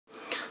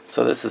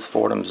So this is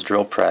Foredom's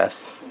drill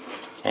press,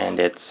 and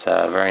it's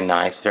very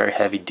nice, very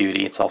heavy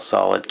duty. It's all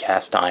solid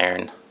cast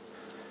iron.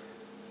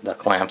 The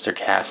clamps are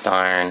cast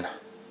iron.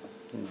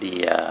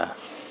 The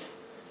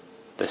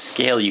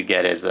scale you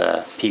get is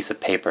a piece of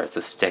paper. It's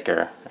a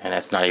sticker, and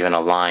it's not even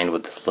aligned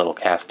with this little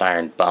cast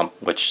iron bump,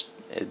 which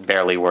it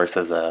barely works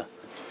as a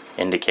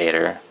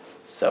indicator.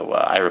 So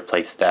I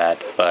replaced that,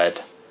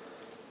 but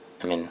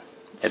I mean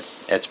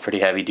it's pretty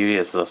heavy duty.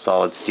 This is a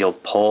solid steel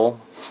pole.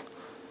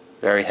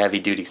 Very heavy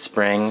duty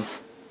spring.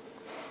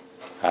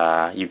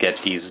 You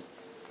get these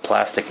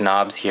plastic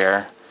knobs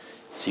here,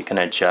 so you can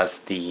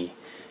adjust the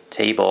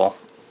table.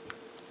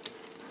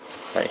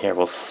 Right here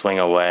will swing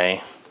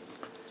away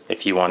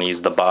if you want to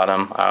use the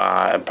bottom.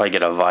 I'd probably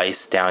get a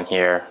vise down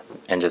here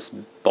and just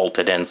bolt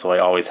it in, so I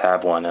always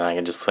have one, and I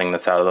can just swing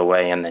this out of the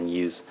way and then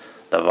use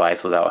the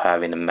vise without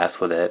having to mess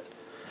with it.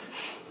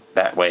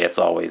 That way it's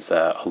always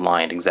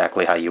aligned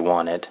exactly how you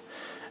want it.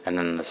 And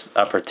then this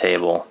upper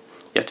table,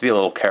 you have to be a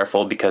little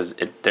careful because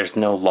there's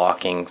no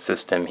locking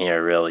system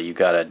here really. You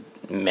gotta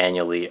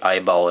manually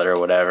eyeball it or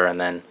whatever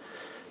and then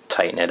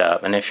tighten it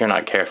up. And if you're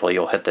not careful,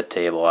 you'll hit the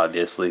table,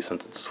 obviously,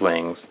 since it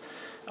swings.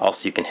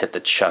 Also, you can hit the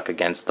chuck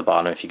against the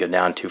bottom if you go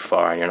down too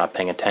far and you're not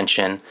paying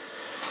attention.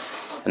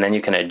 And then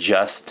you can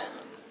adjust.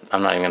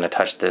 I'm not even going to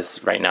touch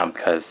this right now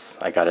because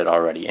I got it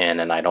already in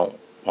and I don't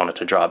want it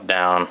to drop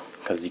down,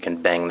 because you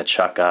can bang the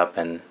chuck up,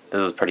 and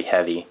this is pretty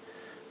heavy.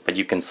 But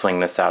you can swing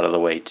this out of the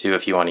way too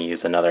if you want to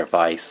use another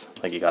vise,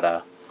 like you got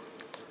a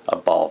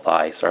ball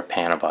vise or a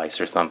pan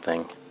vise or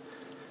something.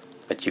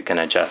 But you can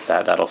adjust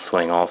that, that'll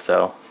swing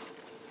also.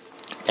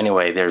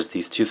 Anyway, there's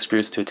these two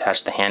screws to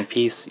attach the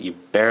handpiece. You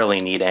barely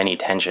need any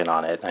tension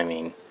on it. I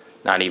mean,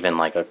 not even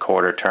like a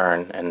quarter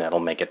turn, and it'll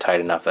make it tight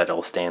enough that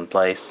it'll stay in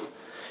place.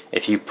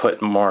 If you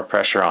put more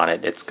pressure on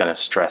it, it's going to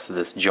stress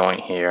this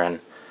joint here, and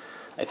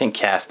I think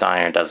cast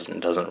iron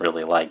doesn't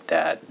really like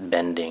that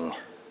bending.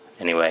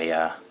 Anyway,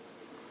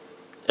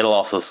 it'll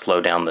also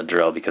slow down the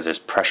drill because there's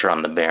pressure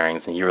on the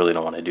bearings, and you really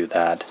don't want to do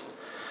that.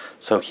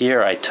 So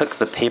here I took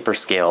the paper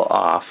scale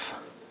off,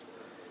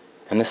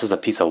 and this is a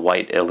piece of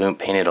white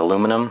painted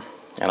aluminum,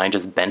 and I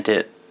just bent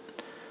it.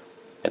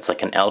 It's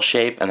like an L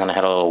shape, and then I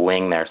had a little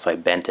wing there, so I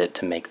bent it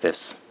to make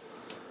this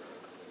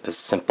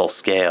simple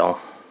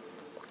scale.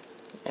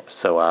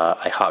 So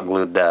I hot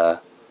glued the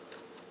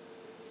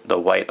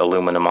white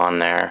aluminum on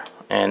there,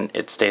 and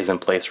it stays in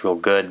place real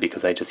good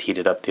because I just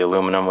heated up the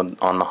aluminum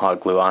on the hot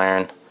glue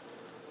iron,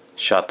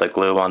 shot the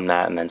glue on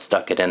that, and then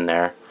stuck it in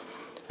there.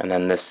 And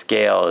then this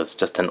scale is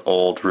just an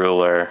old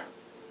ruler.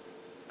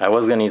 I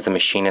was going to use a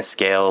machinist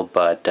scale,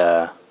 but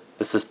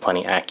this is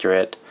plenty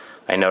accurate.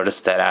 I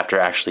noticed that after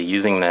actually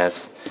using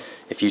this,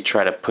 if you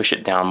try to push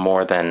it down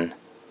more than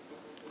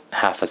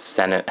half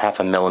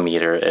a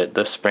millimeter,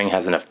 the spring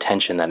has enough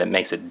tension that it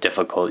makes it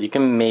difficult. You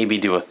can maybe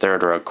do a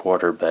third or a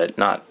quarter, but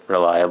not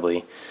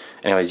reliably.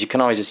 Anyways, you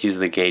can always just use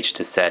the gauge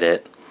to set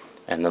it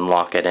and then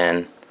lock it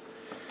in.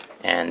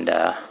 And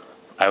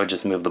I would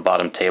just move the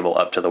bottom table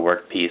up to the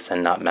workpiece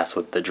and not mess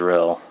with the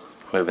drill,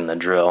 moving the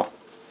drill.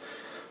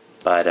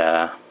 But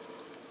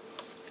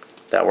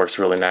that works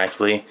really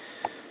nicely.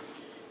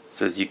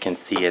 So as you can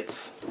see,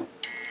 it's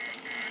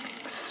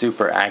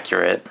super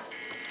accurate.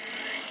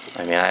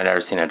 I mean, I've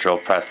never seen a drill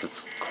press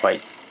that's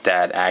quite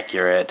that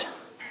accurate.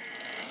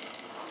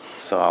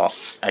 So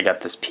I got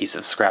this piece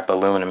of scrap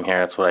aluminum here.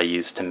 That's what I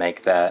used to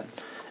make that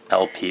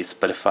L piece.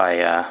 But if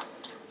I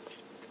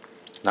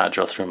not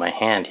drill through my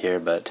hand here,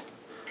 but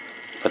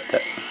put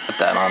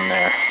that on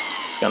there,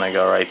 it's gonna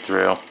go right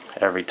through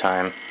every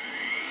time.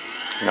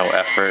 No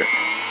effort.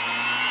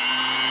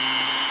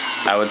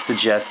 I would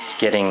suggest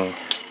getting,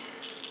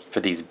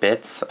 for these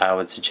bits, I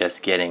would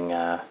suggest getting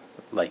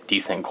like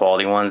decent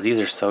quality ones. These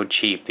are so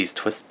cheap, these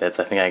twist bits.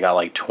 I think I got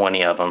like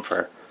 20 of them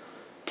for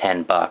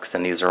 $10,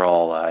 and these are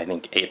all I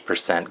think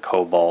 8%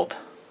 cobalt,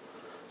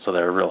 so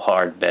they're real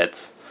hard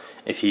bits.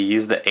 If you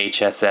use the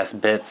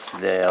HSS bits,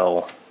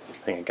 I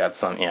think I got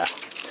some, yeah,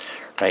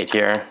 right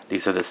here.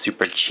 These are the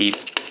super cheap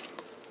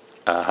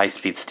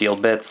high-speed steel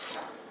bits.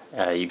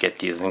 You get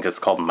these, I think it's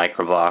called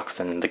microblocks,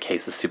 and the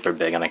case is super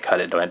big, and I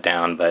cut it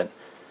down, but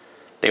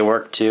they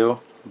work too.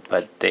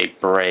 But they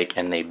break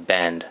and they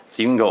bend,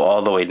 so you can go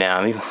all the way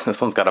down.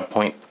 This one's got a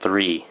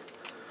 0.3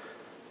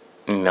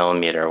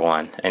 millimeter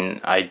one, and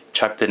I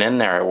chucked it in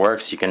there. It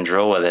works. You can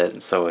drill with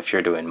it. So if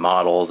you're doing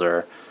models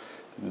or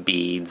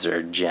beads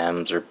or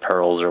gems or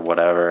pearls or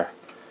whatever,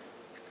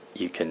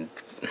 you can.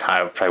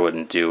 I probably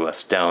wouldn't do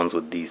stones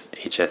with these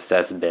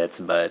HSS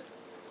bits, but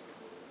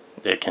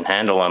it can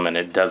handle them, and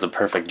it does a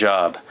perfect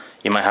job.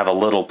 You might have a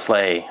little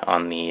play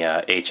on the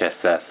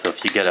HSS, so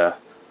if you get a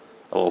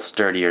little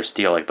sturdier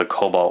steel like the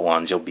cobalt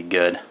ones, you'll be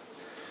good.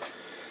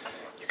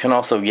 You can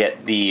also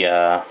get the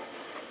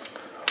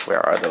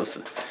where are those?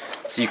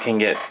 So you can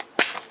get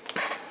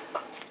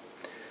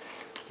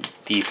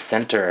these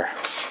center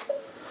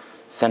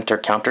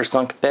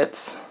countersunk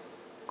bits,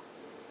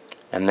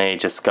 and they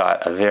just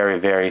got a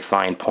very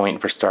fine point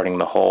for starting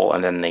the hole,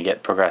 and then they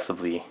get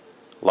progressively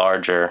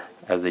larger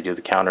as they do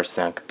the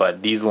countersunk.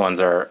 But these ones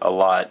are a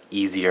lot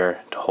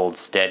easier to hold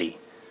steady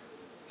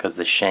because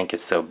the shank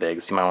is so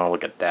big, so you might want to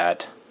look at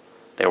that.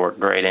 They work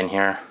great in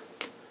here.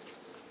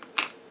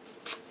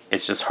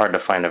 It's just hard to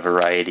find a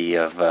variety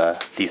of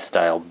these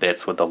style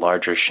bits with the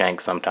larger shank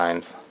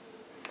sometimes.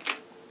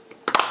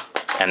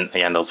 And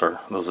again, those are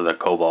the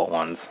cobalt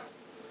ones.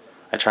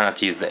 I try not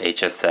to use the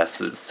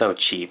HSS, it's so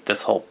cheap.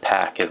 This whole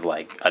pack is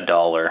like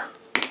 $1.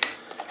 And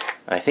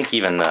I think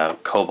even the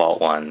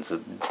cobalt ones,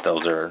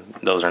 those are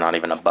not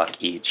even $1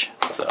 each.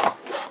 So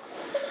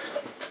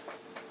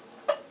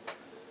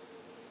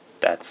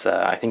that's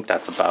I think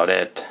that's about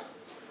it.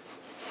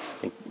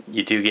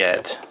 You do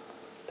get,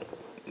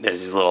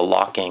 there's these little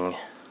locking,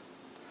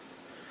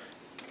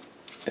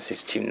 there's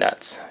these 2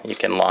 nuts. You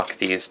can lock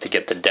these to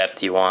get the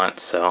depth you want,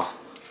 so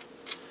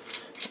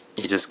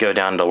you just go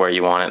down to where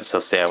you want it. So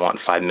say I want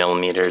 5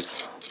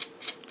 millimeters,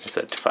 I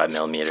set to 5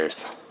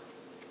 millimeters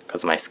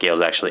because my scale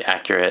is actually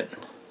accurate.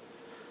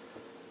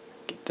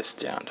 Get this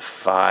down to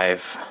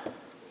 5.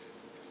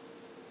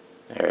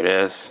 There it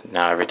is.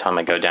 Now every time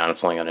I go down,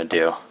 it's only going to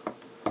do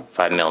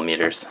 5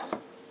 millimeters.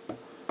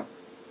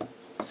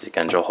 So you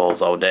can drill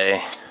holes all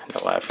day,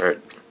 no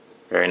effort.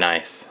 Very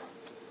nice.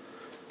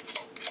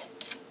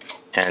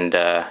 And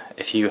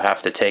if you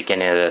have to take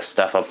any of this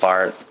stuff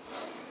apart,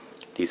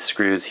 these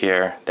screws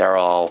here, they're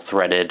all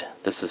threaded.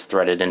 This is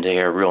threaded into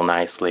here real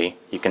nicely.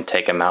 You can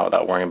take them out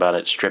without worrying about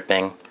it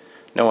stripping.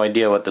 No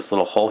idea what this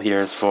little hole here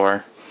is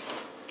for,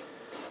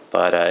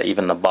 but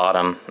even the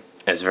bottom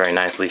is very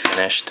nicely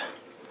finished,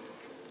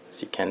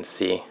 as you can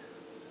see.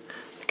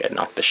 I think I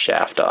knocked the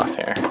shaft off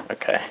here.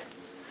 Okay.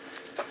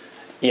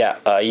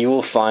 Yeah, you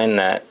will find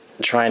that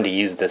trying to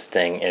use this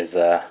thing is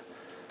a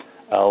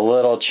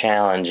little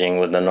challenging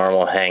with the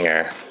normal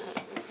hanger.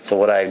 So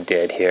what I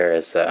did here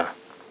is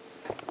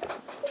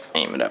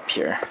aim it up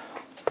here.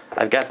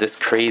 I've got this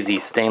crazy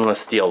stainless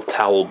steel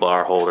towel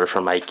bar holder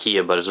from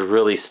IKEA, but it's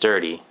really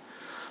sturdy.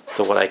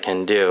 So what I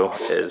can do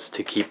is,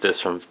 to keep this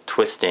from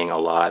twisting a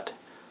lot,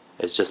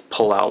 is just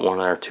pull out 1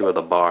 or 2 of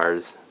the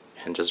bars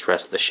and just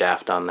rest the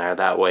shaft on there.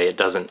 That way it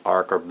doesn't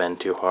arc or bend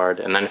too hard.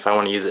 And then if I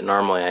want to use it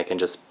normally, I can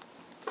just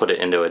put it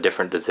into a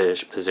different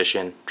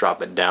position,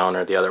 drop it down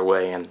or the other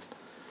way, and it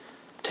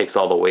takes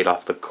all the weight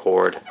off the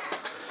cord.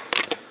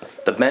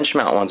 The bench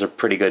mount ones are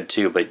pretty good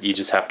too, but you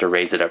just have to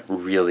raise it up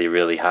really,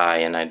 really high,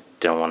 and I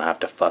don't want to have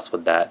to fuss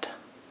with that.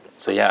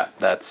 So yeah,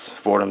 that's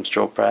Foredom's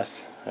drill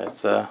press.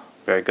 It's a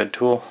very good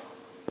tool.